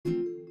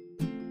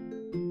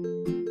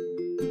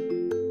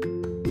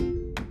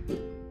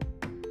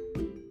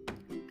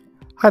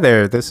Hi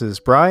there, this is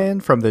Brian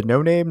from the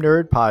No Name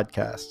Nerd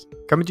Podcast,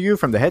 coming to you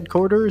from the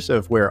headquarters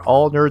of where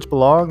all nerds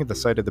belong at the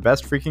site of the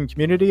best freaking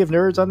community of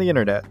nerds on the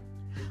internet.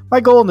 My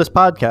goal in this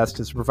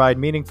podcast is to provide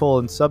meaningful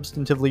and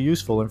substantively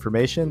useful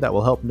information that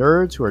will help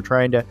nerds who are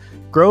trying to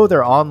grow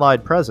their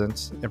online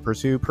presence and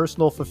pursue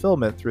personal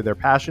fulfillment through their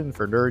passion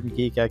for nerd and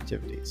geek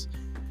activities.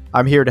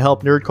 I'm here to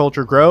help nerd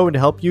culture grow and to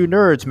help you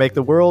nerds make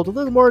the world a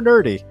little more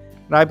nerdy,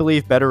 and I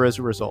believe better as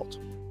a result.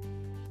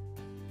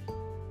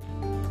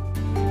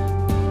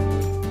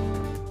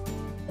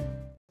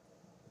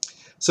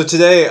 So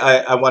today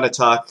I want to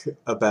talk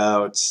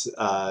about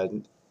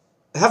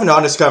have an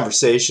honest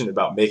conversation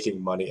about making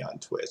money on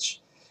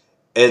Twitch.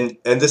 And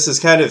this is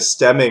kind of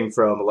stemming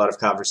from a lot of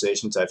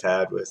conversations I've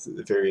had with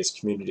the various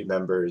community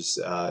members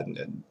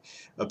and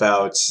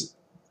about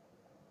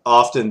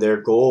often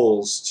their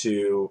goals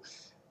to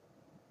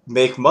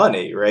make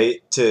money,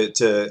 right?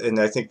 And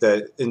I think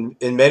that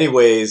in many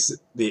ways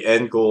the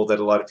end goal that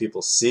a lot of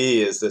people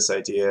see is this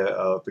idea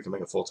of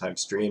becoming a full-time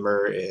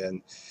streamer,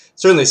 and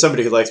certainly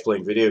somebody who likes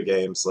playing video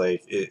games,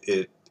 like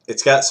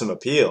it's got some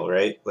appeal,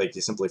 right? Like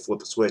you simply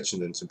flip a switch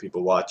and then some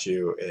people watch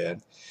you,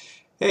 and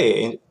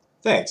hey,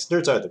 thanks,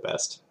 nerds are the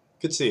best.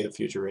 Good to see you,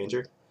 Future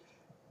Ranger.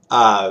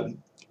 And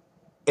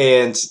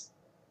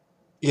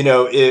you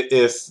know,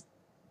 if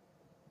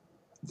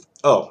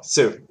oh,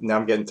 so now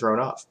I'm getting thrown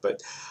off,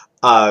 but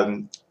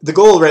the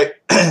goal, right,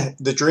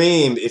 the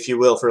dream, if you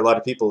will, for a lot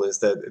of people is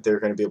that they're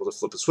going to be able to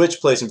flip a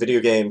switch, play some video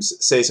games,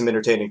 say some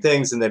entertaining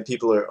things, and then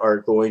people are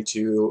going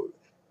to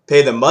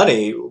pay them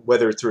money,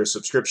 whether through a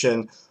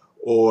subscription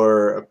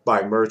or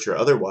buy merch or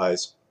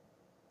otherwise.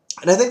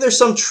 And I think there's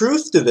some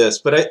truth to this,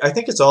 but I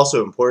think it's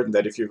also important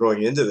that if you're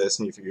going into this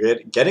and if you're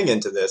getting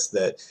into this,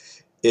 that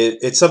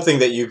it's something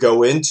that you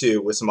go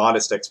into with some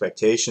honest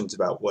expectations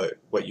about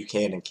what you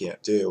can and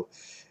can't do.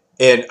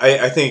 And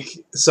I think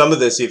some of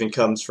this even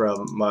comes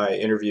from my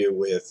interview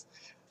with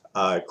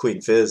Queen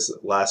Fizz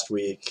last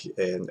week,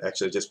 and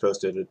actually just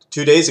posted it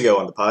 2 days ago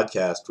on the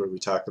podcast, where we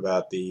talk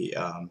about the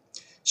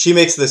she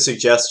makes the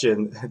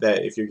suggestion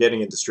that if you're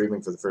getting into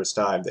streaming for the first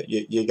time, that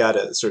you got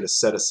to sort of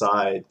set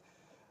aside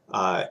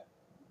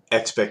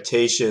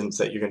expectations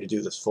that you're going to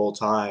do this full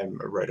time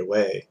right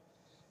away.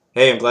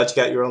 Hey, I'm glad you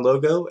got your own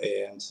logo,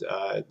 and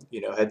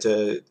head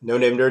to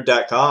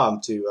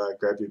nonamenerd.com to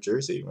grab your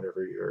jersey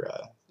whenever you're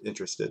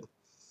interested.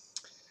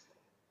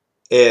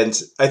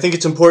 And I think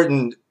it's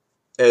important,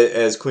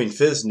 as Queen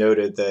Fizz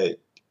noted, that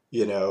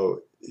you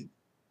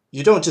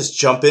don't just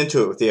jump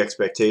into it with the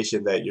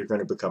expectation that you're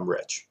going to become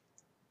rich.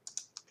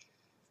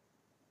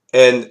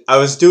 And I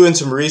was doing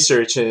some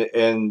research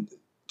and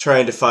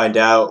trying to find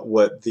out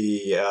what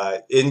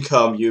the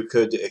income you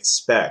could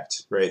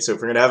expect, right? So if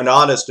we're going to have an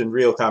honest and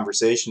real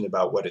conversation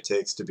about what it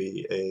takes to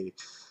be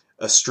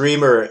a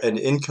streamer, an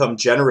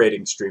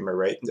income-generating streamer,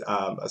 right?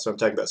 So I'm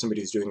talking about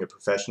somebody who's doing it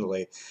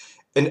professionally.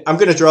 And I'm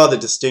going to draw the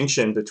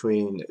distinction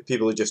between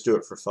people who just do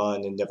it for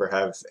fun and never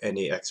have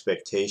any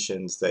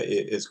expectations that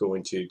it is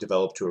going to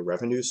develop to a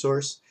revenue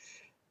source,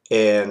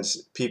 and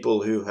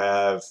people who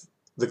have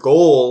the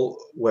goal,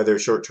 whether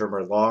short-term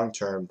or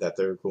long-term, that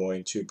they're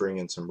going to bring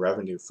in some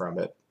revenue from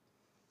it.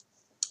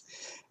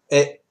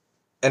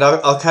 And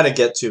I'll kind of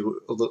get to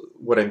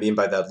what I mean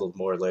by that a little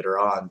more later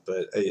on,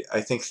 but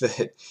I think that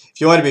if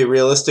you want to be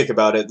realistic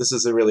about it, this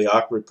is the really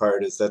awkward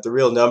part, is that the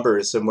real number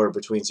is somewhere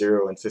between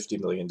 $0 and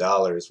 $50 million,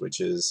 which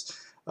is,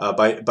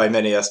 by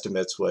many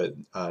estimates, what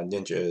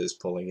Ninja is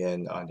pulling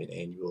in on an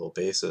annual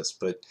basis.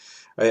 But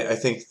I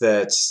think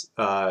that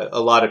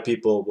a lot of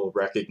people will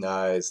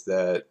recognize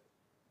that.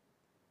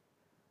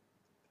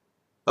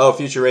 Oh,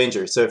 Future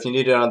Ranger. So if you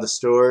need it on the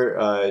store,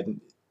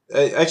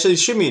 actually,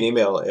 shoot me an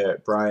email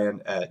at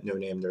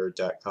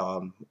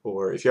brian@nonamenerd.com,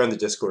 or if you're on the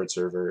Discord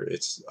server,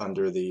 it's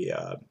under the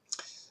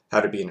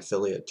How to Be an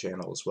Affiliate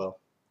channel as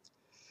well.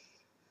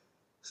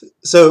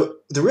 So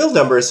the real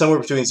number is somewhere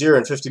between $0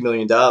 and $50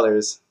 million.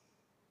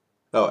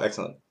 Oh,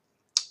 excellent.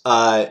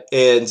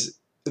 And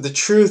the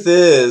truth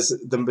is,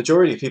 the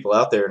majority of people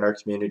out there in our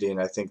community, and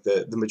I think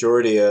that the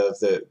majority of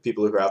the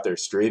people who are out there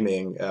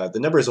streaming, the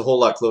number is a whole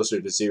lot closer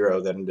to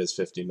 0 than it is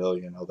 50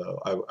 million, although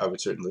I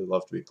would certainly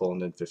love to be pulling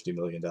in $50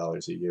 million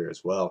a year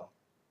as well.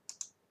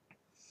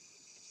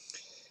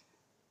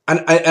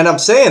 And I'm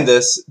saying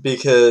this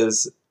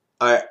because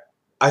I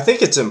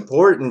think it's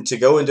important to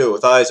go into it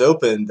with eyes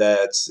open,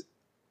 that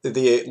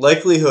the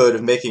likelihood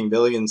of making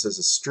millions as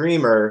a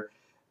streamer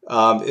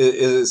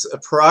is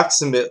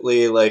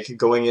approximately like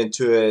going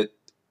into it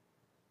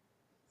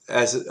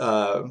as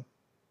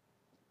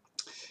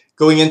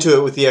going into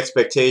it with the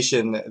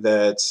expectation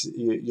that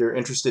you're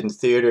interested in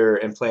theater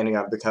and planning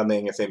on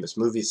becoming a famous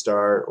movie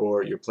star,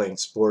 or you're playing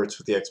sports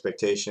with the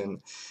expectation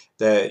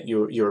that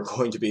you're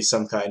going to be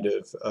some kind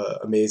of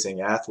amazing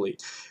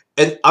athlete.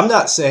 And I'm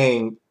not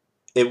saying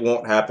it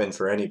won't happen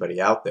for anybody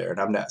out there, and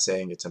I'm not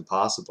saying it's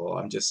impossible.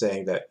 I'm just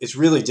saying that it's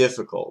really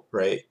difficult,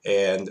 right?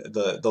 And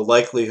the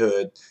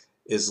likelihood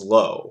is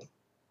low.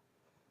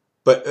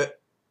 But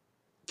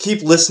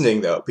keep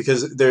listening, though,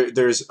 because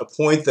there's a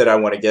point that I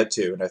want to get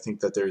to, and I think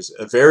that there's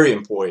a very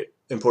important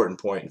important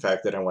point, in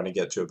fact, that I want to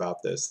get to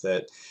about this,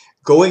 that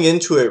going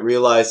into it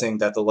realizing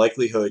that the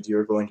likelihood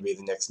you're going to be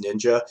the next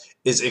ninja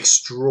is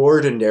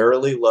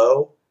extraordinarily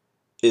low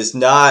is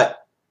not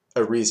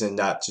a reason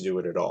not to do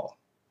it at all.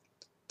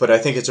 But I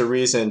think it's a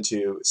reason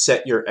to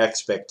set your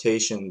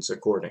expectations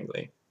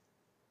accordingly.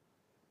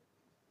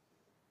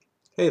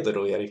 Hey,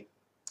 little Yeti.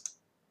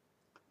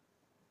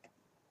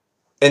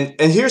 And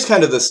here's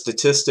kind of the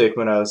statistic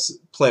when I was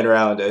playing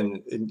around,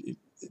 and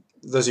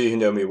those of you who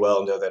know me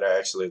well know that I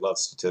actually love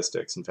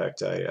statistics. In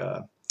fact,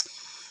 I,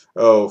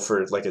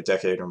 for like a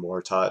decade or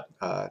more, taught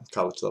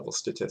college level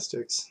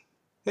statistics.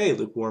 Hey,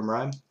 lukewarm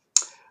rhyme.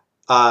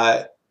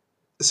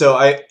 So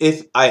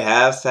if I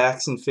have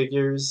facts and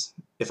figures,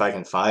 if I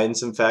can find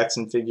some facts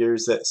and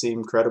figures that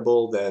seem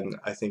credible, then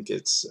I think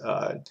it's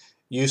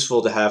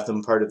useful to have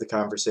them part of the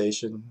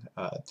conversation.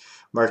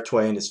 Mark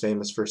Twain is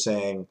famous for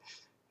saying,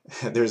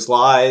 there's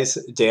lies,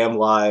 damn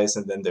lies,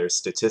 and then there's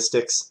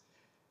statistics.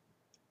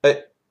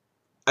 I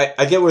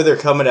get where they're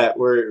coming at,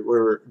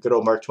 where good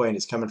old Mark Twain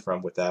is coming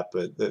from with that,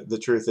 but the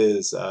truth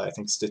is, I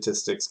think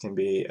statistics can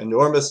be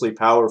enormously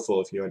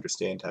powerful if you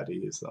understand how to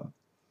use them.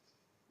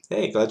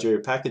 Hey, glad your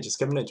package is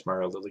coming in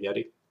tomorrow, little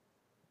Yeti.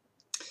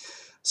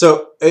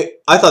 So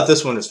I thought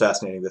this one was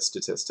fascinating, this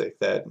statistic,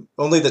 that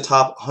only the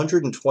top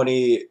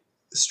 120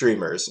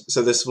 streamers,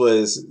 so this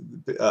was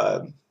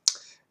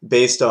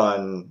based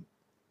on,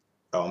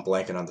 I'm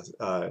blanking on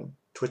the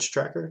Twitch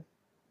tracker.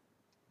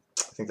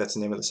 I think that's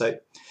the name of the site.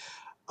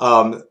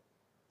 And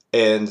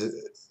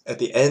at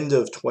the end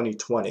of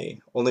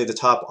 2020, only the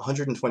top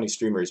 120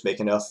 streamers make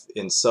enough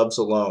in subs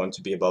alone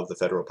to be above the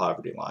federal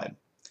poverty line.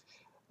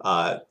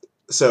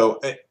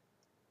 So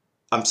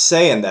I'm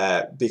saying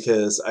that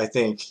because I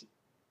think,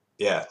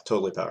 yeah,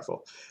 totally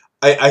powerful.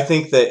 I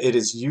think that it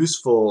is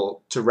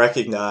useful to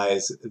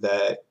recognize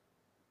that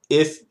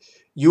if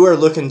you are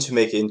looking to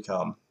make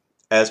income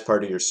as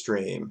part of your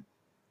stream,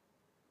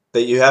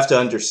 that you have to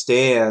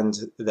understand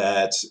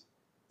that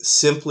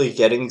simply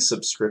getting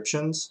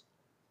subscriptions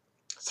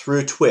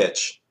through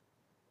Twitch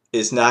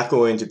is not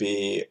going to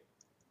be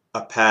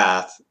a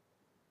path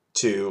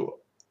to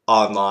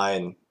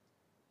online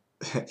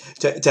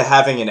to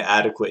having an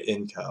adequate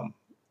income.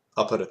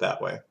 I'll put it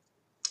that way.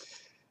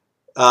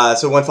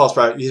 So one false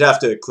prophet, you'd have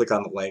to click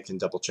on the link and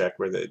double check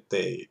where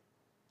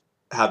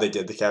how they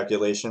did the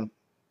calculation.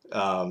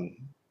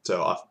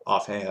 So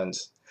offhand,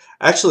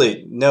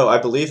 actually, no, I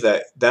believe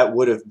that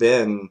would have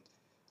been,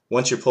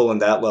 once you're pulling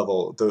that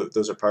level,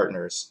 those are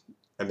partners.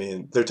 I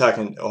mean, they're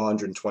talking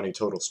 120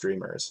 total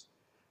streamers.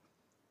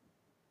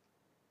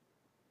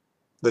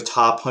 The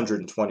top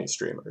 120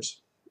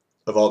 streamers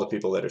of all the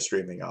people that are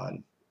streaming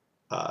on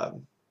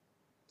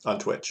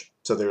Twitch.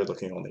 So they were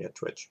looking only at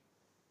Twitch.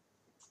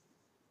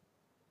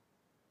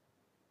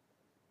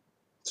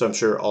 So I'm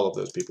sure all of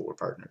those people were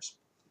partners.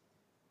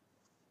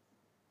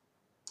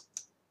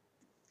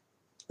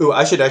 Ooh,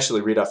 I should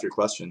actually read off your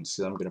questions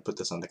because I'm going to put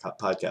this on the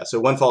podcast. So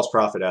one false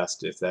prophet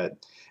asked if that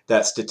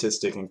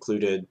statistic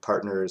included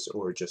partners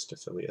or just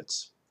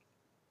affiliates.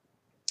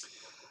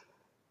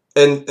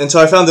 And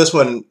so I found this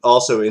one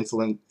also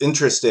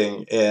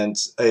interesting, and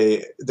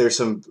there's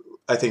some,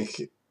 I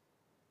think,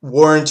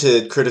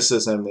 warranted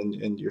criticism,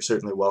 and you're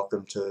certainly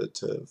welcome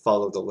to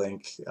follow the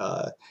link.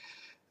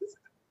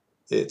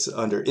 It's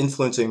under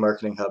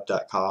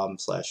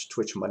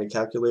influencingmarketinghub.com/Twitch money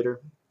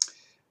calculator.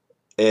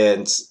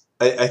 And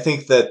I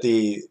think that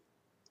the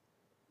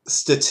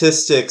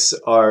statistics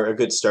are a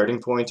good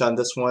starting point on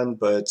this one,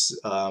 but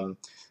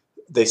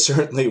they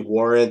certainly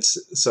warrant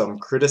some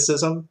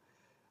criticism.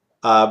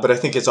 But I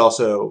think it's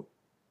also,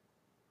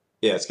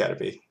 yeah, it's got to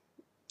be.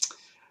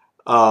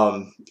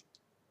 So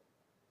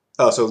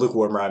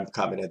lukewarm rhyme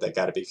commented that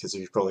got to be because if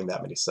you're pulling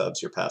that many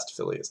subs, you're past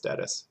affiliate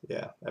status.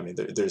 Yeah, I mean,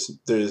 there's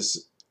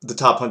the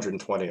top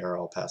 120 are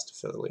all past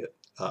affiliate.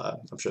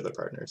 I'm sure they're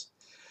partners.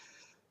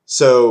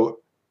 So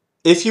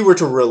if you were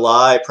to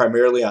rely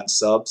primarily on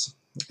subs,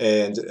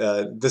 and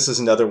this is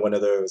another one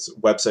of those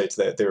websites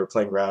that they were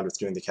playing around with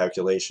doing the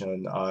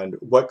calculation on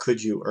what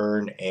could you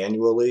earn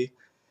annually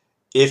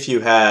if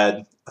you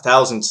had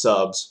 1,000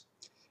 subs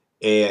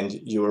and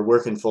you were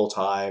working full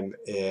time.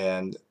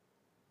 And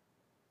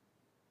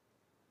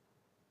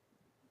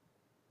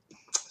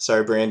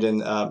sorry,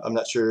 Brandon, I'm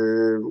not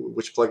sure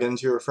which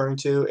plugins you're referring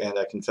to, and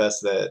I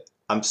confess that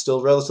I'm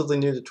still relatively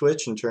new to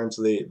Twitch in terms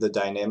of the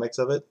dynamics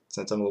of it,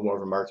 since I'm a little more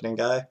of a marketing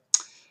guy.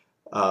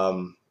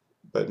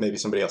 But maybe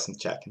somebody else in the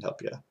chat can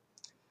help you.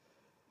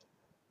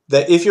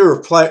 That if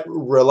you're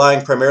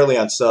relying primarily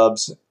on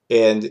subs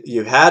and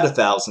you had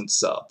 1,000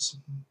 subs,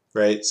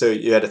 right? So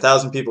you had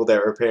 1,000 people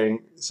that were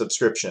paying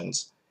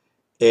subscriptions,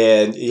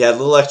 and you had a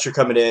little extra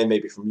coming in,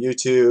 maybe from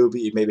YouTube.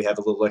 You maybe have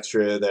a little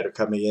extra that are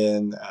coming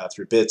in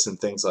through bits and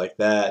things like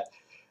that.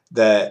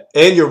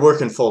 And you're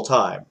working full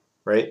time,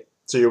 right?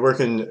 So you're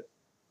working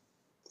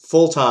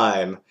full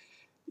time.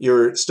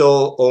 You're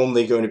still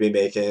only going to be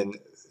making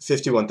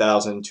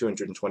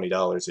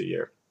 $51,220 a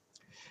year.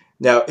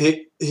 Now,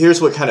 here's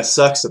what kind of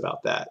sucks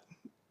about that,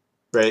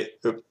 right?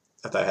 Oop,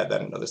 I thought I had that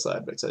in another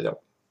slide, but I don't.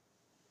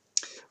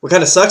 What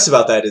kind of sucks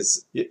about that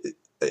is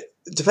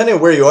depending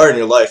on where you are in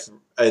your life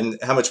and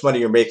how much money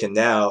you're making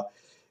now,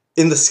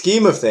 in the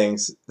scheme of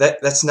things,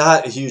 that's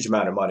not a huge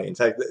amount of money. In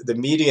fact, the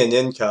median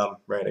income,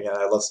 right? Again,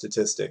 I love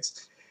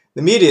statistics.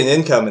 The median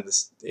income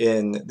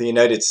in the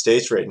United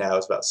States right now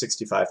is about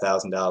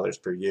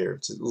 $65,000 per year.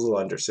 It's a little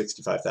under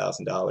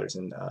 $65,000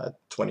 in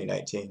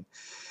 2019.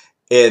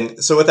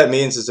 And so what that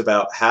means is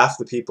about half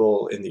the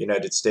people in the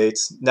United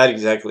States, not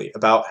exactly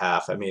about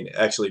half, I mean,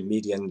 actually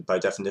median by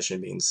definition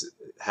means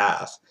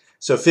half.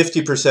 So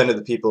 50% of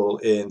the people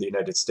in the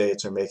United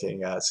States are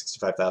making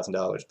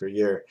 $65,000 per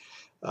year.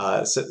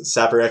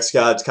 Sapper X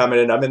God's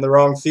commented, I'm in the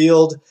wrong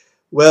field.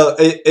 Well,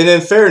 and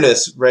in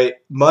fairness, right,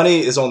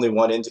 money is only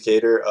one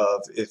indicator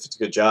of if it's a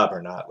good job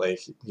or not.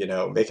 Like,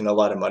 making a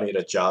lot of money at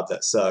a job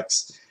that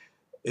sucks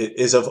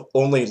is of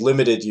only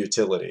limited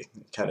utility.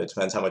 It kind of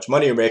depends how much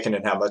money you're making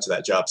and how much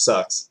that job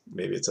sucks.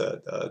 Maybe it's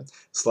a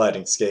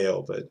sliding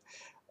scale, but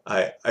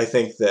I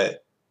think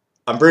that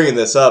I'm bringing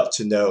this up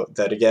to note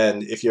that,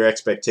 again, if your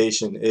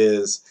expectation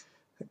is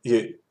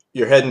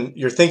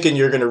you're thinking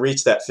you're going to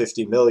reach that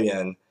 50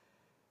 million,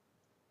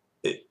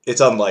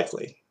 it's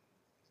unlikely.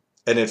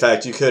 And in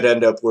fact, you could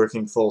end up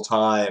working full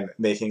time,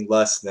 making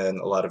less than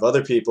a lot of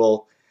other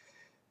people.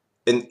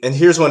 And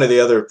here's one of the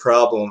other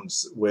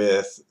problems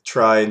with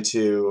trying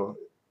to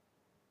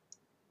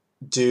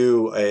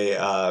do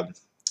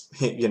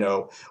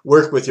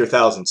work with your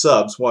 1,000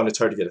 subs. One, it's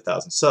hard to get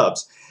 1,000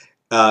 subs.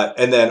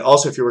 And then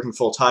also, if you're working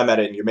full time at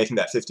it and you're making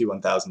that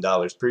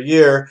 $51,000 per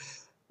year,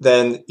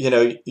 then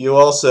you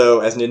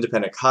also, as an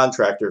independent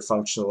contractor,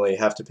 functionally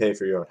have to pay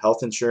for your own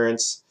health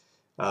insurance.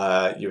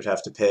 You would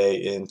have to pay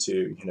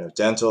into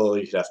dental.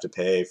 You'd have to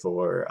pay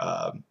for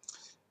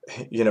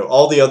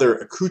all the other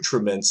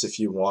accoutrements if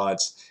you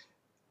want,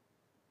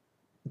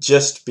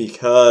 just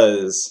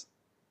because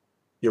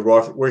you're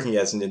working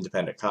as an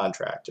independent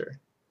contractor.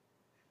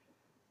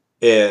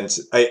 And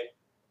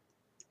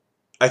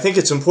I think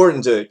it's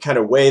important to kind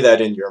of weigh that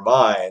in your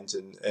mind.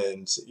 And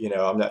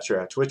I'm not sure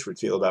how Twitch would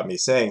feel about me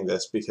saying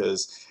this,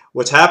 because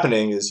what's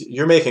happening is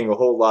you're making a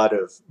whole lot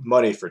of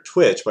money for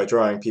Twitch by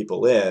drawing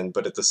people in,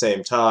 but at the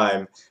same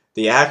time,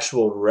 the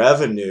actual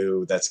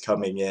revenue that's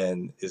coming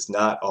in is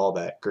not all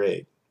that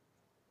great.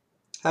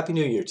 Happy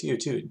New Year to you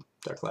too,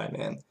 Dark Lion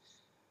Man.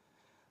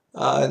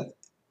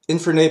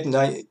 Infernape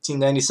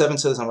 1997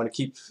 says, I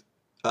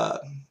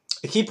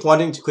keep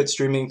wanting to quit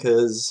streaming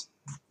because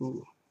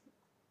I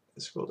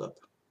scrolled up.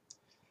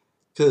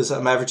 Because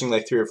I'm averaging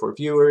like 3 or 4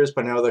 viewers,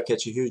 but now they'll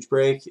catch a huge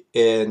break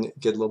and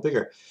get a little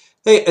bigger.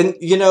 Hey, and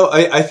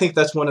I think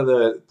that's one of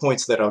the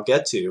points that I'll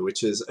get to,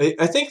 which is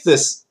I think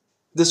this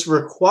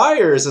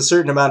requires a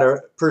certain amount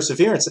of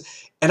perseverance,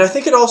 and I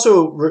think it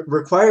also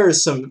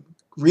requires some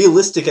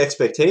realistic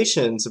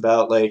expectations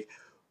about like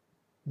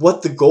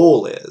what the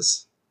goal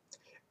is.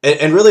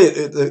 And really,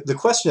 the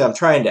question I'm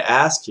trying to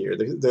ask here,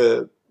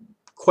 the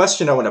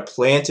question I want to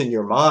plant in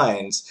your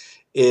minds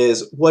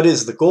is, what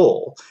is the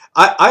goal?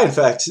 I, in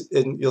fact,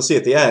 and you'll see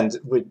at the end,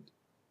 would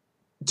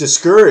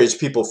discourage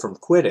people from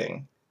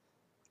quitting.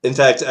 In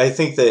fact, I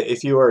think that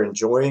if you are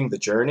enjoying the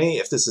journey,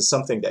 if this is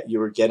something that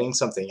you are getting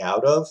something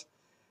out of,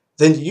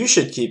 then you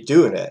should keep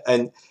doing it.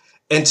 And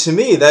to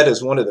me, that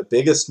is one of the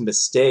biggest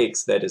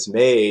mistakes that is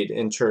made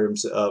in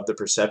terms of the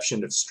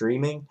perception of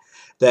streaming,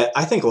 that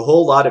I think a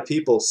whole lot of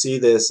people see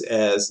this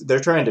as they're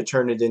trying to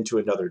turn it into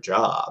another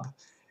job.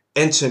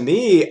 And to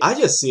me, I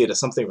just see it as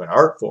something of an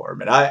art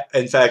form. And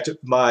in fact,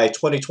 my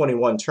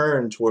 2021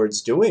 turn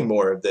towards doing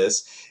more of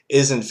this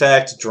is in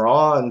fact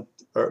drawn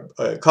or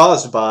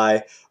caused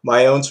by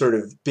my own sort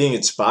of being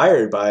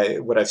inspired by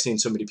what I've seen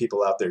so many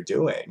people out there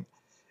doing.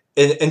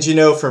 And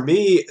for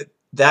me,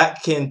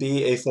 that can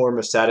be a form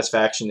of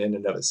satisfaction in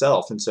and of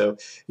itself. And so,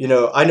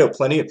 I know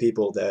plenty of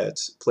people that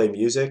play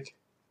music,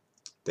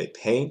 they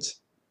paint,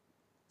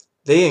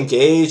 they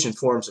engage in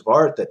forms of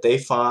art that they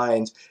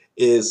find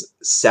is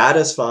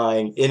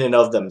satisfying in and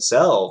of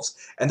themselves,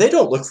 and they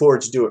don't look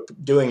forward to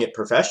doing it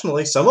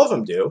professionally. Some of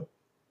them do.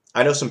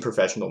 I know some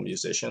professional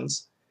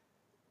musicians,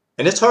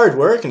 and it's hard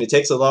work and it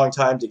takes a long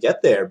time to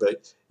get there,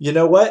 but you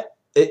know what?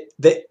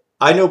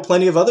 I know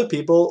plenty of other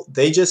people,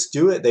 they just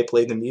do it. They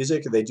play the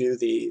music, they do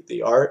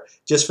the art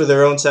just for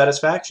their own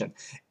satisfaction.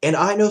 And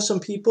I know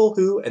some people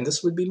who, and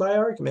this would be my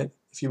argument,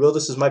 if you will,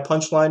 this is my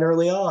punchline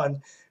early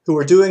on, who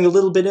are doing a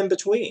little bit in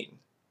between.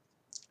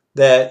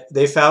 That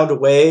they found a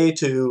way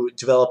to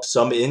develop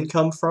some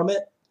income from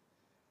it,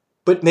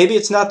 but maybe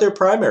it's not their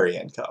primary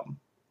income.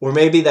 Or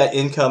maybe that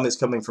income is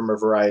coming from a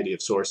variety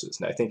of sources.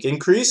 And I think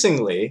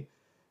increasingly,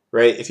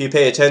 right, if you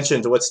pay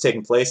attention to what's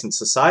taking place in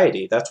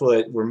society, that's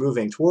what we're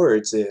moving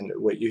towards, and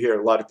what you hear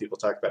a lot of people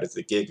talk about is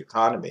the gig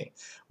economy,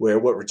 where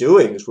what we're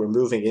doing is we're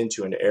moving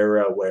into an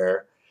era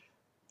where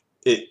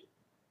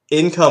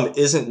income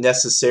isn't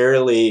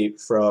necessarily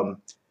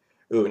from,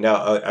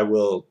 I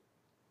will,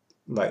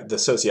 the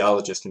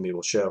sociologist in me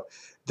will show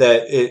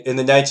that in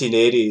the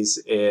 1980s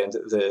and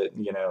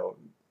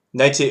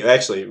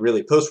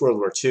really post World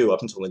War II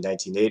up until the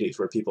 1980s,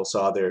 where people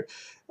saw their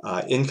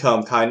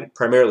income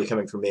primarily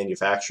coming from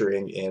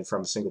manufacturing and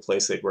from a single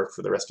place they'd work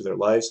for the rest of their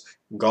lives,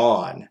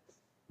 gone,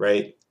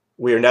 right?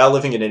 We are now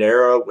living in an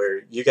era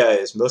where you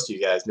guys, most of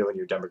you guys know in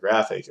your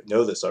demographic,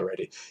 know this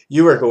already.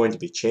 You are going to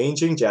be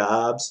changing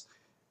jobs.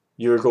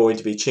 You are going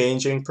to be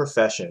changing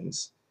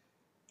professions.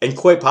 And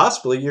quite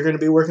possibly, you're going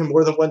to be working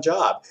more than one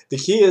job. The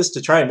key is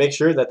to try and make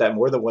sure that that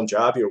more than one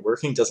job you're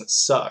working doesn't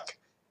suck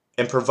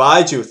and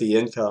provide you with the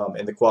income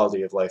and the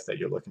quality of life that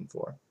you're looking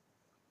for.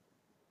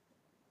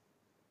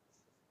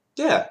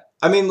 Yeah.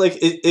 I mean, like,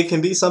 it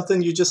can be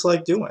something you just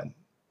like doing.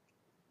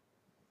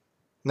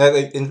 Now,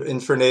 like,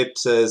 Infernape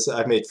says,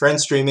 I've made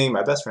friends streaming,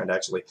 my best friend,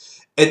 actually.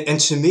 And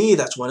to me,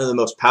 that's one of the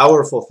most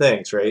powerful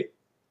things, right?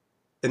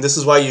 And this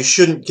is why you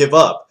shouldn't give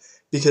up,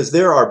 because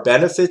there are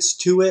benefits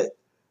to it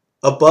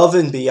above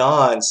and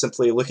beyond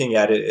simply looking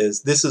at it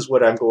as this is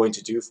what I'm going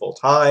to do full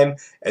time,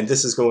 and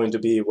this is going to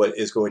be what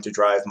is going to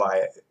drive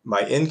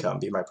my income,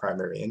 be my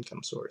primary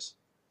income source.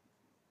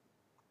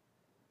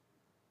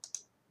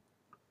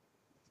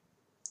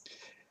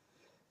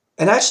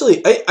 And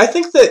actually, I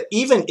think that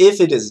even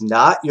if it is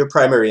not your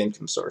primary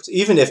income source,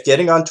 even if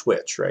getting on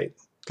Twitch, right?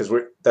 Because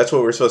that's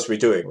what we're supposed to be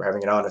doing. We're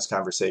having an honest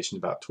conversation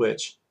about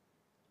Twitch.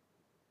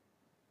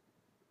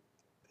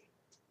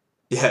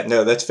 Yeah,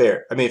 no, that's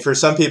fair. I mean, for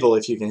some people,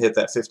 if you can hit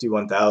that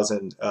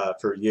 51,000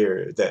 per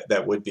year,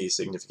 that would be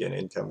significant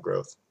income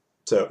growth.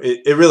 So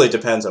it really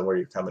depends on where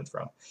you're coming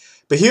from.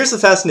 But here's the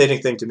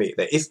fascinating thing to me,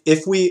 that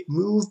if we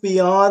move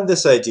beyond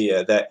this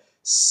idea that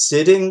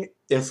sitting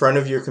in front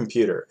of your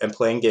computer and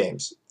playing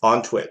games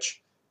on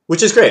Twitch,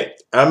 which is great,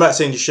 I'm not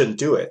saying you shouldn't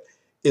do it,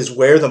 is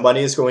where the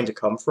money is going to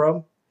come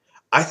from,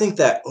 I think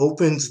that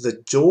opens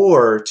the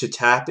door to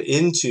tap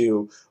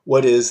into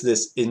what is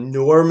this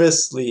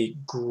enormously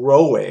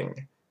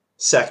growing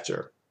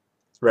sector,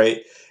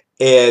 right?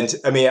 And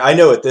I mean, I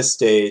know at this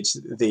stage,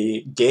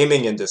 the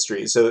gaming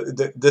industry, so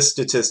this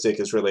statistic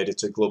is related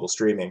to global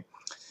streaming,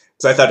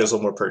 because I thought it was a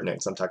little more pertinent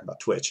because I'm talking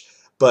about Twitch.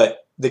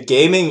 But the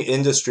gaming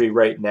industry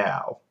right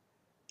now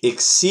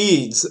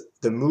exceeds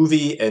the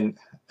movie and,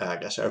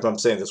 gosh, I hope I'm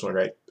saying this one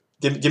right.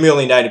 Give me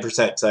only 90%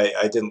 because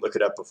I didn't look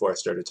it up before I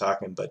started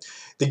talking. But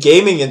the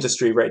gaming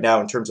industry right now,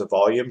 in terms of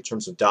volume, in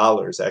terms of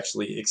dollars,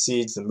 actually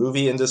exceeds the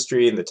movie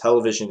industry and the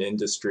television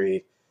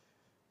industry,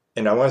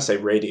 and I want to say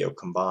radio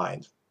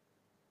combined.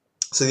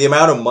 So the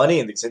amount of money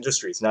in these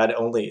industries not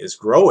only is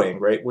growing,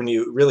 right, when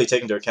you really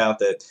take into account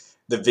that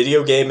the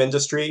video game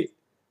industry,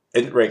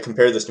 and right,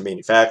 compare this to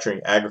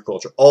manufacturing,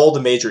 agriculture, all the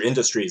major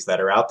industries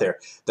that are out there,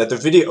 that the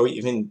video, or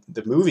even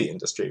the movie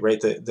industry, right,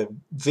 the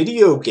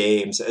video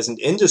games as an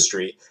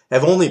industry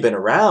have only been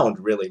around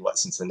really, what,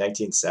 since the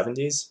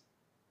 1970s,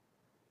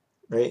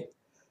 right?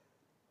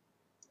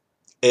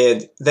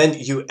 And then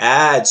you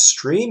add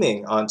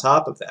streaming on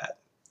top of that.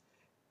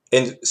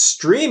 And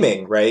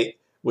streaming, right,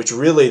 which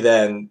really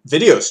then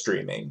video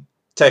streaming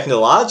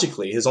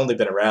technologically has only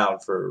been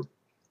around for,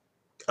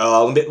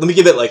 let me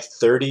give it like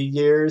 30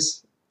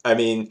 years. I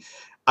mean,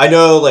 I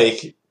know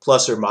like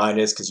plus or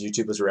minus because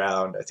YouTube was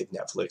around. I think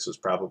Netflix was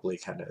probably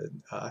kind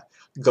of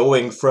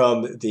going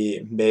from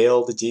the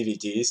mail the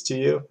DVDs to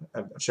you.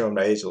 I'm showing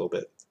my age a little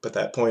bit, but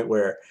that point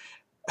where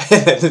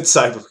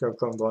Cyberpunk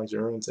comes along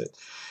and ruins it.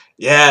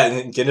 Yeah,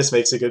 and Guinness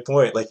makes a good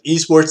point. Like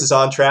esports is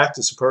on track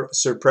to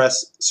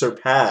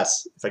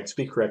surpass, if I can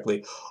speak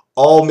correctly,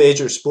 all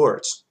major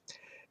sports.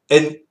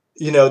 And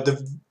you know,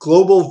 the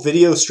global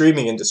video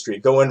streaming industry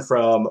going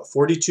from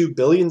 $42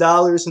 billion in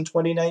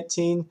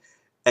 2019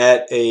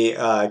 at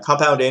a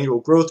compound annual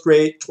growth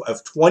rate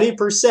of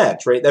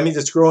 20%, right? That means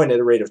it's growing at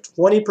a rate of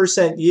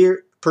 20%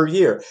 year per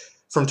year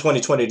from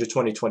 2020 to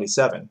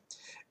 2027.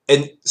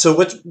 And so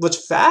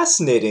what's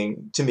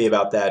fascinating to me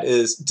about that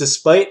is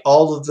despite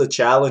all of the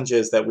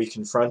challenges that we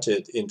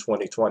confronted in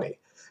 2020,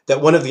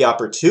 that one of the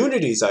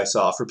opportunities I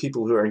saw for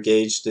people who are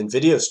engaged in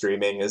video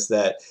streaming is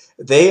that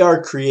they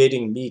are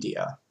creating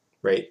media,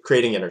 right?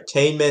 Creating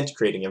entertainment,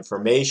 creating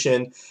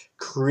information,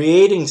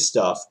 creating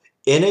stuff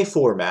in a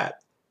format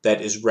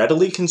that is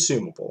readily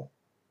consumable.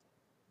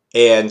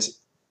 And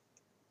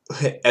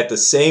at the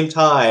same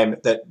time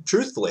that,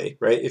 truthfully,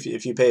 right,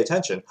 if you pay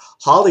attention,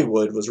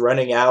 Hollywood was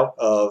running out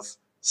of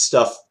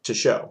stuff to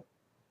show.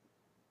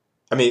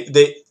 I mean,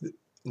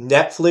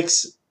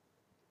 Netflix,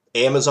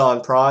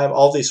 Amazon Prime,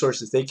 all these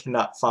sources, they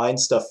cannot find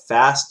stuff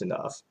fast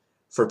enough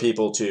for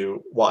people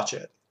to watch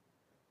it.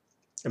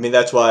 I mean,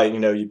 that's why, you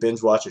know, you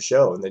binge watch a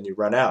show and then you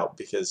run out,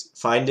 because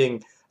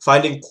finding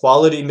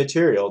quality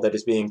material that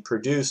is being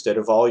produced at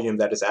a volume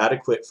that is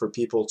adequate for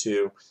people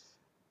to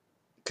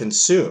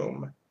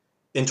consume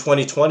in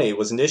 2020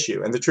 was an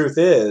issue. And the truth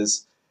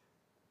is,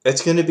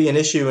 it's going to be an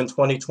issue in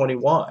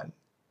 2021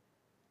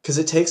 because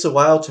it takes a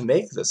while to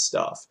make this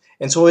stuff.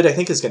 And so what I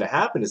think is going to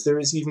happen is there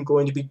is even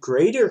going to be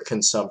greater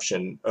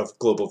consumption of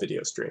global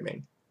video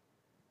streaming.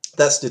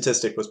 That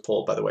statistic was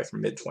pulled, by the way,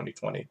 from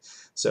mid-2020.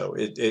 So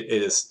it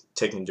is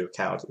taking into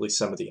account at least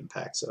some of the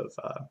impacts of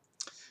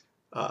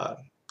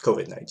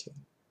COVID-19.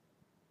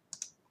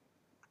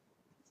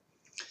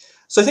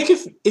 So I think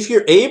if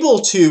you're able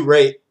to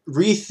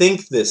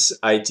rethink this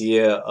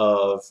idea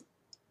of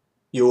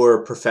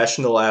your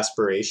professional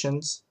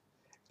aspirations,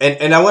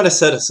 and I want to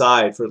set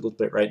aside for a little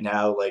bit right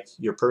now like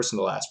your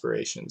personal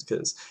aspirations,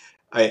 because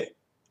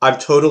I'm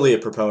totally a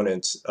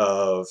proponent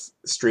of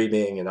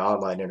streaming and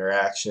online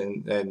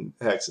interaction, and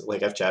heck,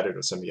 like I've chatted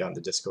with some of you on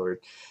the Discord.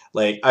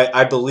 Like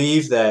I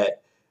believe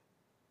that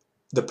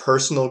the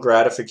personal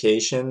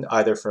gratification,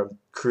 either from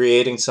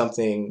creating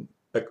something,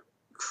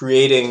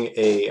 creating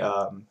a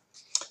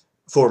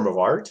form of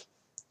art,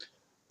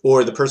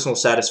 or the personal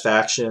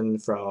satisfaction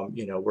from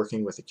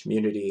working with a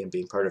community and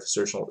being part of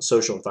a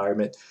social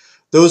environment,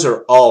 those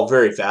are all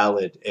very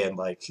valid and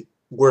like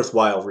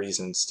worthwhile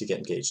reasons to get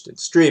engaged in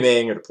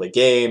streaming or to play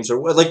games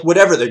or like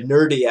whatever the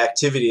nerdy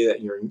activity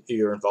that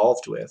you're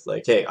involved with.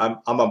 Like, hey, I'm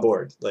on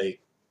board.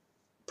 Like,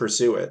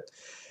 pursue it.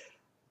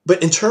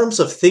 But in terms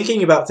of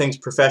thinking about things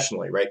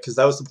professionally, right? Because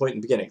that was the point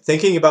in the beginning.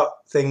 Thinking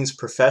about things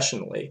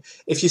professionally.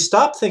 If you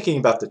stop thinking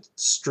about the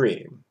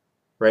stream,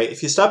 right?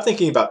 If you stop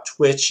thinking about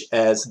Twitch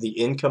as the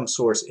income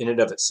source in and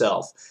of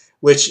itself,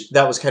 which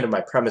that was kind of my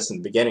premise in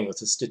the beginning with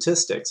the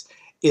statistics,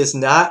 is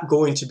not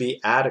going to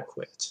be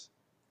adequate.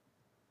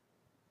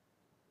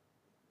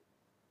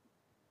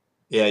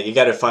 Yeah, you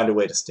got to find a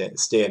way to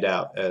stand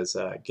out, as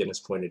Guinness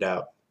pointed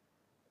out.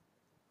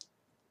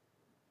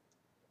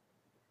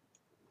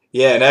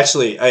 Yeah, and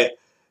actually,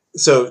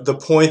 so the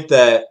point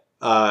that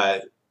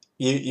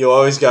you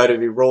always got to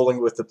be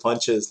rolling with the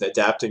punches and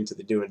adapting to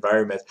the new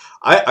environment.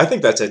 I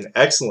think that's an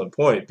excellent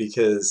point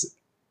because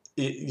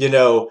you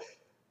know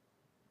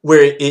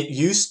where it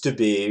used to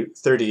be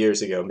 30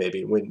 years ago,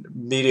 maybe when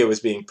media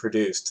was being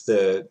produced,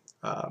 the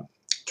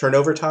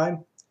turnover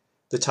time,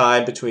 the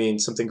time between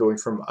something going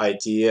from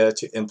idea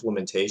to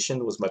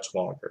implementation was much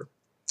longer.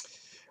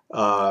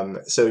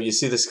 So you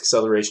see this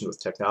acceleration with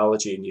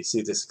technology, and you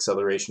see this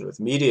acceleration with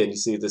media, and you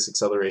see this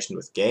acceleration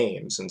with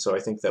games. And so I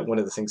think that one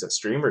of the things that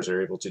streamers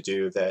are able to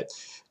do that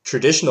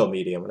traditional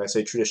media, when I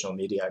say traditional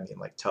media, I mean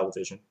like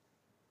television,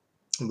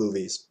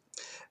 movies,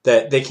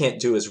 that they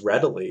can't do as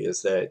readily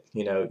is that,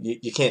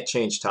 you can't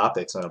change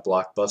topics on a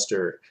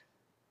blockbuster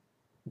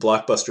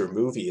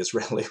movie is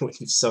really when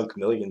you've sunk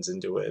millions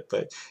into it.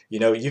 But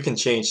you can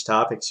change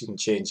topics, you can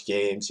change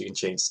games, you can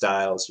change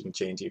styles, you can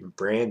change even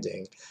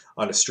branding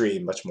on a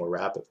stream much more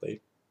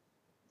rapidly.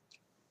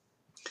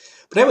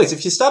 But anyways,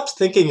 if you stop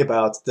thinking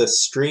about the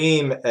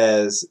stream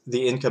as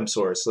the income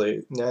source,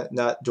 like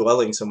not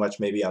dwelling so much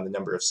maybe on the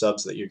number of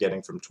subs that you're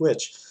getting from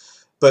Twitch,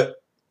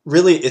 but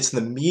really it's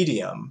the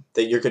medium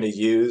that you're going to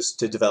use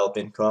to develop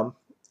income,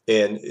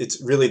 and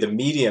it's really the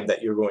medium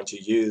that you're going to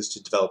use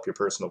to develop your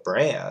personal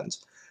brand.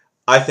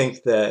 I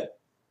think that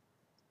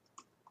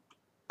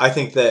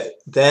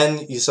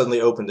then you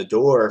suddenly open the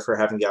door for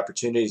having the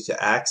opportunity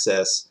to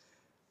access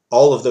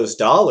all of those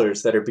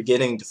dollars that are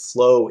beginning to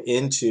flow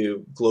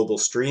into global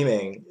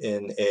streaming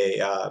in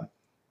a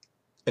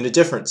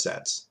different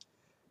sense,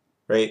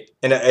 right?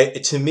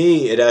 And to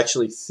me, it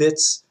actually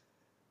fits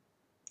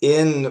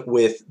in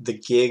with the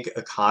gig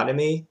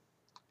economy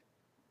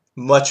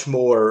much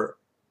more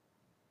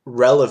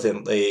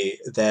relevantly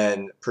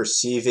than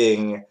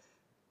perceiving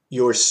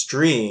your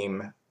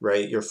stream,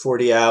 right? Your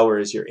 40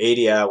 hours, your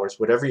 80 hours,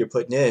 whatever you're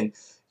putting in,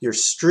 your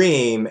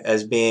stream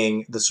as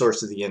being the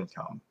source of the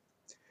income.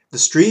 The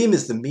stream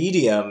is the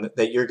medium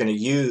that you're going to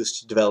use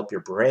to develop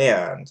your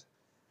brand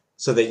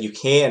so that you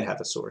can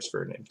have a source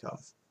for an income.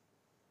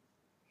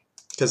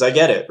 Because I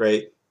get it,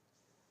 right?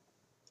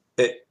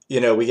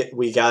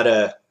 We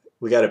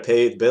gotta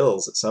pay the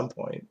bills at some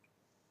point.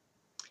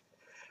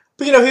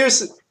 But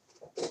here's,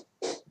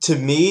 to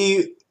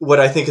me, what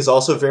I think is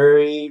also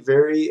very,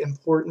 very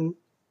important.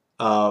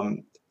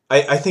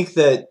 I think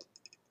that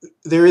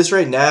there is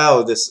right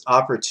now this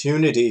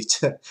opportunity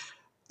to.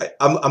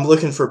 I'm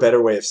looking for a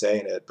better way of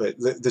saying it, but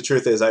the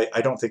truth is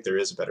I don't think there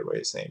is a better way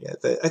of saying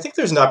it. I think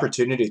there's an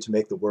opportunity to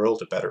make the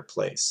world a better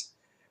place.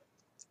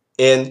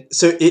 And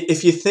so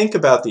if you think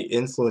about the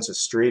influence of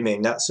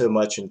streaming, not so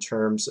much in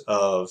terms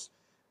of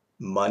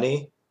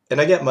money,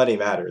 and I get money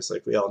matters,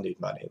 like we all need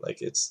money,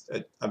 like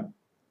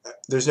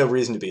there's no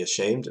reason to be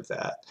ashamed of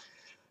that.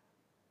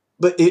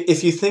 But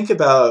if you think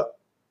about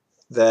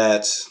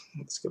that,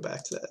 let's go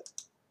back to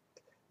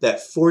that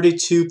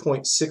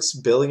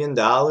 $42.6 billion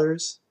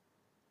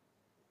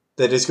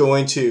that is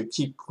going to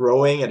keep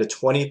growing at a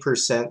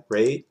 20%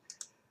 rate,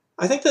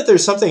 I think that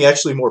there's something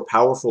actually more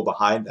powerful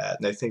behind that.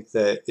 And I think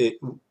that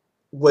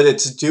what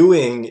it's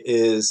doing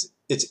is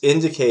it's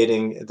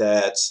indicating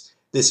that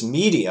this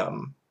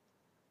medium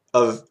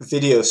of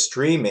video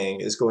streaming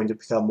is going to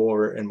become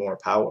more and more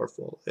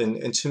powerful.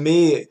 And to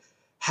me,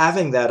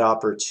 having that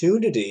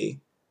opportunity,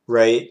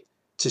 right,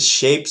 to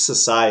shape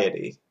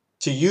society,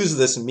 to use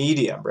this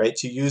medium, right,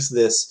 to use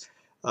this,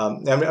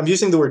 I'm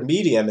using the word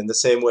medium in the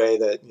same way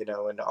that,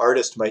 an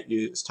artist might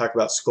talk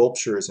about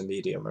sculpture as a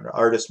medium, or an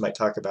artist might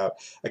talk about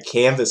a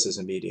canvas as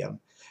a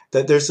medium.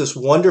 That there's this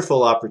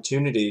wonderful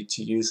opportunity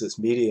to use this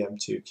medium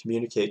to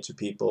communicate to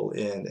people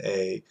in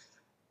a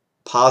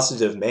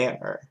positive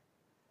manner.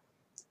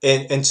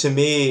 And to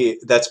me,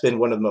 that's been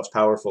one of the most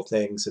powerful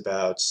things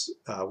about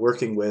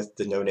working with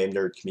the No Name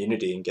Nerd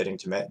community and getting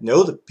to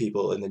know the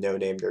people in the No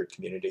Name Nerd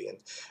community. And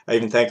I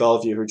even thank all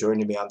of you who are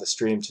joining me on the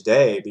stream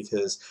today,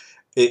 because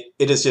it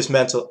has just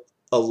meant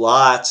a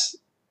lot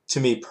to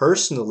me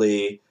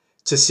personally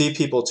to see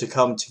people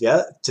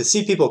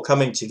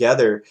coming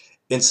together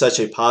in such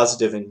a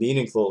positive and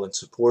meaningful and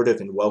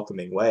supportive and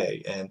welcoming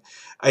way. And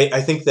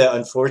I think that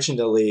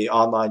unfortunately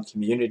online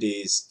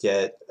communities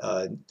get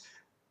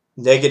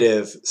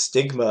negative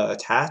stigma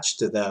attached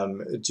to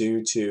them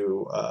due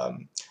to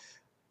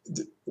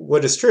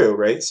what is true,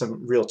 right?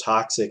 Some real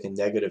toxic and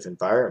negative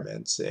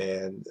environments.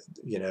 And,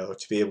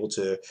 to be able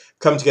to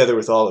come together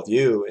with all of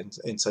you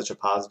in such a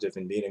positive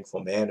and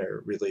meaningful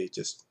manner really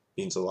just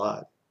means a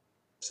lot.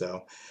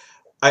 So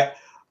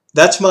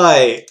that's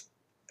my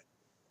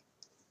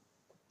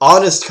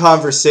honest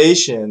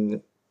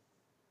conversation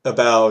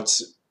about,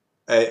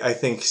 I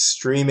think,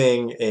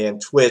 streaming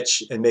and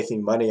Twitch and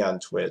making money on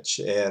Twitch.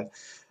 And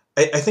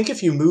I think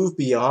if you move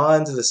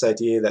beyond this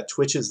idea that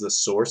Twitch is the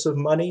source of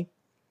money,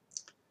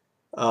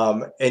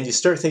 and you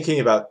start thinking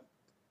about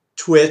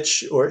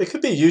Twitch, or it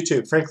could be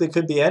YouTube, frankly, it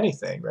could be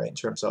anything, right, in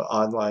terms of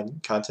online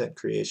content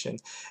creation.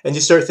 And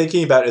you start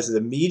thinking about it as the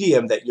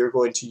medium that you're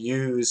going to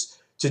use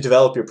to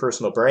develop your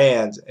personal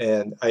brand.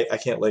 And I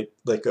can't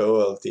let go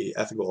of the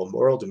ethical and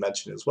moral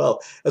dimension as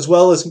well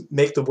as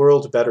make the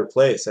world a better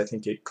place. I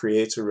think it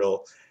creates a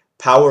real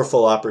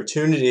powerful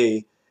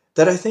opportunity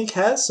that I think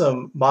has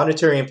some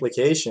monetary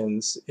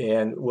implications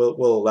and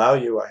will allow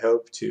you, I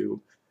hope,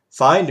 to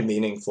find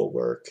meaningful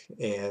work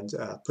and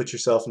put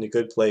yourself in a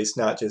good place,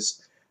 not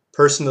just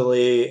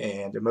personally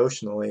and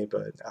emotionally,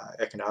 but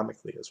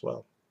economically as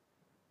well.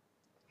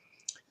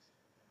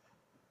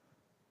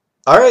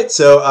 All right,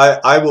 so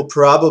I'm going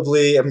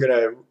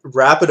to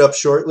wrap it up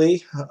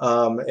shortly.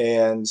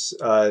 And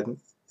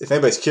if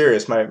anybody's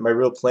curious, my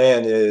real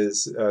plan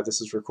is this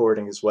is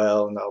recording as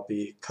well, and I'll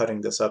be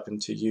cutting this up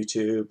into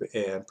YouTube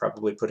and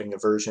probably putting a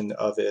version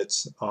of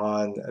it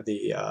on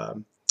the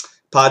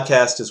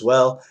podcast as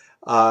well.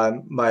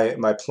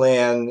 My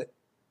plan,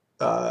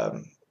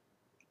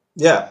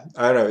 yeah,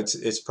 I don't know.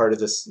 It's part of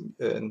this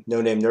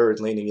No Name Nerd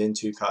leaning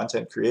into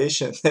content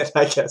creation. And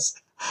I guess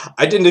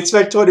I didn't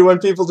expect 21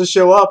 people to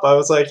show up. I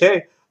was like,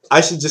 hey, I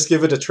should just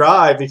give it a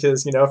try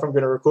because, if I'm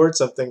going to record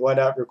something, why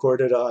not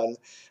record it on,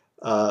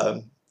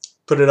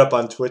 put it up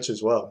on Twitch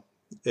as well.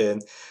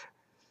 And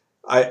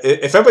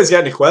if anybody's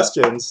got any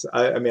questions,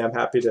 I mean, I'm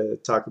happy to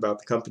talk about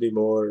the company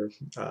more,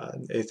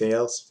 anything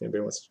else. If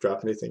anybody wants to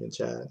drop anything in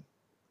chat.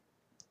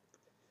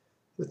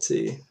 Let's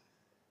see.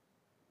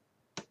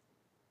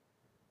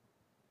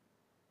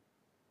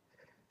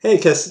 Hey,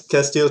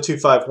 Castile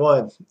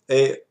 251.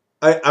 Hey,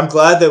 I'm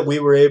glad that we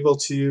were able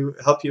to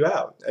help you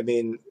out. I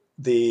mean,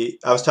 I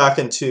was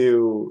talking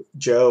to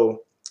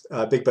Joe,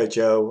 Big Bite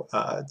Joe,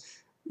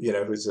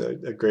 who's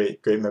a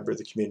great member of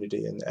the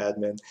community and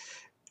admin,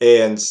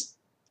 and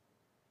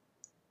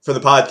for the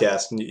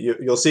podcast, and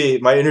you'll see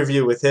my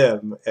interview with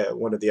him at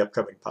one of the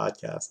upcoming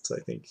podcasts. I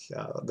think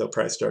they'll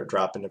probably start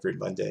dropping every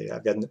Monday.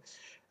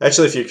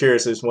 Actually, if you're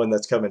curious, there's one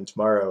that's coming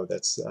tomorrow.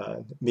 That's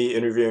me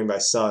interviewing my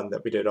son.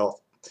 That we did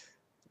all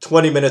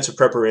 20 minutes of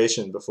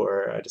preparation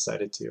before I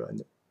decided to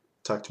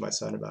talk to my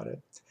son about it.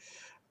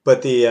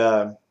 But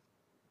the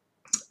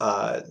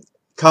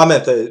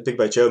comment that Big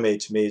Bite Joe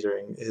made to me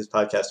during his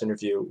podcast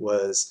interview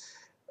was,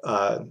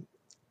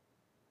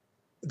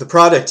 the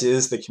product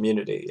is the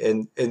community,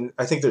 and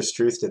I think there's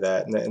truth to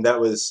that, and that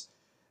was,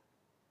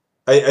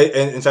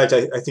 and in fact,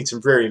 I think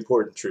some very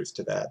important truth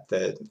to that.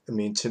 That, I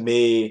mean, to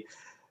me,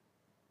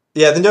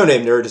 yeah, the No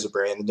Name Nerd is a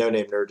brand, the No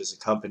Name Nerd is a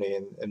company,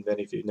 and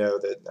many of you know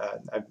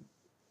that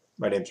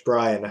my name's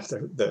Brian. I'm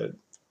the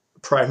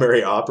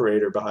primary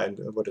operator behind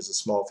what is a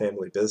small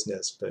family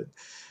business, but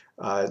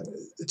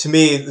to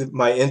me,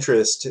 my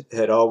interest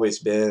had always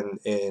been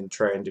in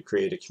trying to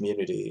create a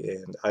community,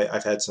 and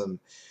I've had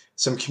some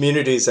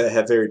communities that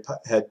have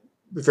had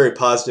very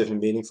positive and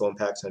meaningful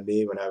impacts on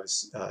me when I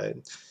was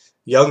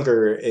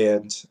younger,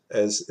 and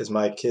as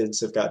my kids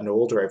have gotten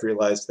older, I've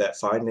realized that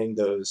finding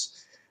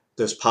those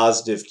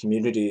positive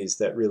communities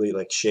that really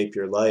shape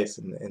your life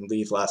and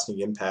leave lasting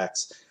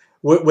impacts,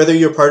 whether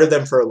you're part of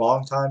them for a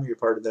long time or you're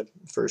part of them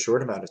for a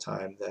short amount of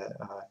time, that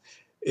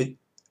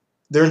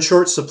they're in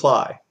short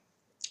supply.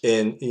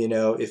 And,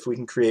 if we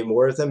can create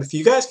more of them, if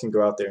you guys can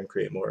go out there and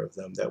create more of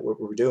them, that what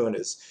we're doing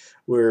is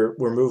we're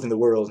moving the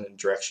world in a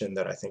direction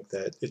that I think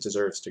that it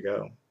deserves to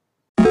go.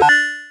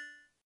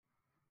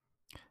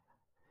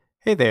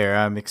 Hey there,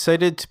 I'm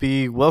excited to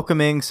be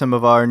welcoming some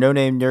of our No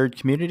Name Nerd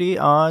community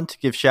on to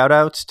give shout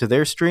outs to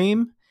their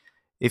stream.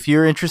 If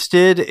you're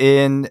interested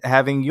in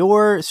having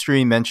your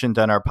stream mentioned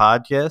on our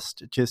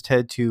podcast, just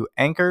head to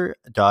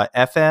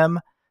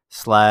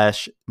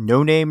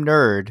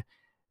anchor.fm/no-name-nerd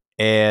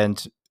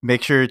and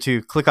make sure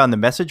to click on the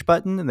message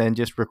button and then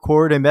just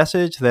record a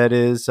message that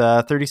is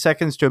 30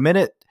 seconds to a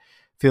minute.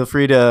 Feel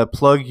free to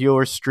plug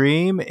your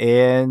stream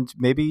and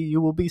maybe you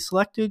will be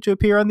selected to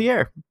appear on the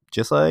air,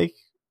 just like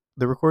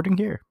the recording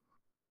here.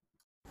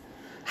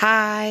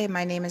 Hi,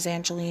 my name is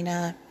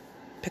Angelina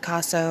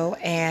Picasso,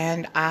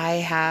 and I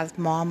have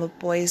Mom of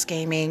Boys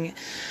Gaming,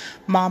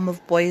 Mom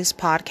of Boys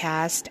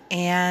podcast,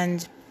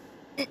 and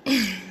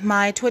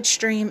my Twitch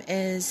stream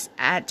is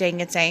at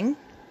Dang It Sang.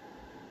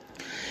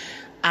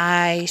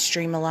 I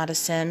stream a lot of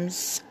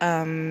Sims.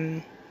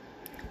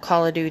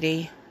 Call of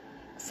Duty,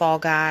 Fall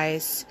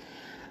Guys,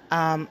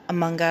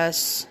 Among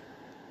Us,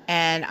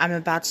 and I'm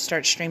about to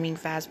start streaming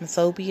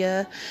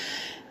Phasmophobia.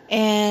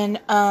 And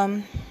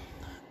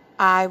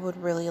I would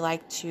really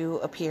like to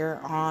appear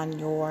on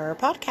your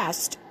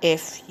podcast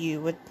if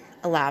you would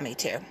allow me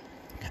to.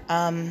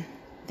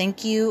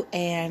 Thank you,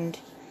 and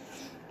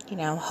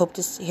hope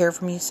to hear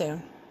from you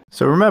soon.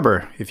 So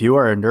remember, if you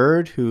are a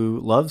nerd who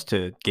loves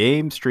to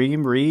game,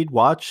 stream, read,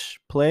 watch,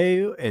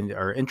 play, and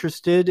are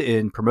interested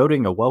in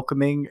promoting a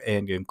welcoming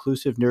and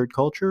inclusive nerd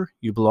culture,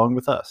 you belong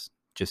with us.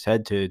 Just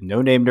head to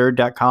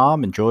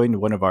nonamenerd.com and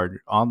join one of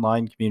our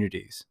online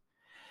communities.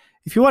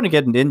 If you want to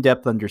get an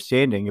in-depth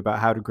understanding about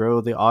how to grow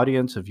the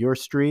audience of your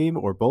stream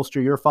or bolster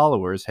your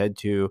followers, head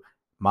to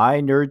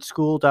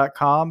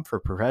mynerdschool.com for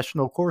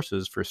professional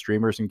courses for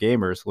streamers and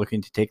gamers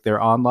looking to take their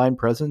online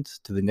presence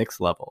to the next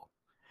level.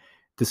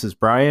 This is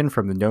Brian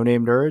from the No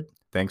Name Nerd.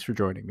 Thanks for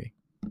joining me.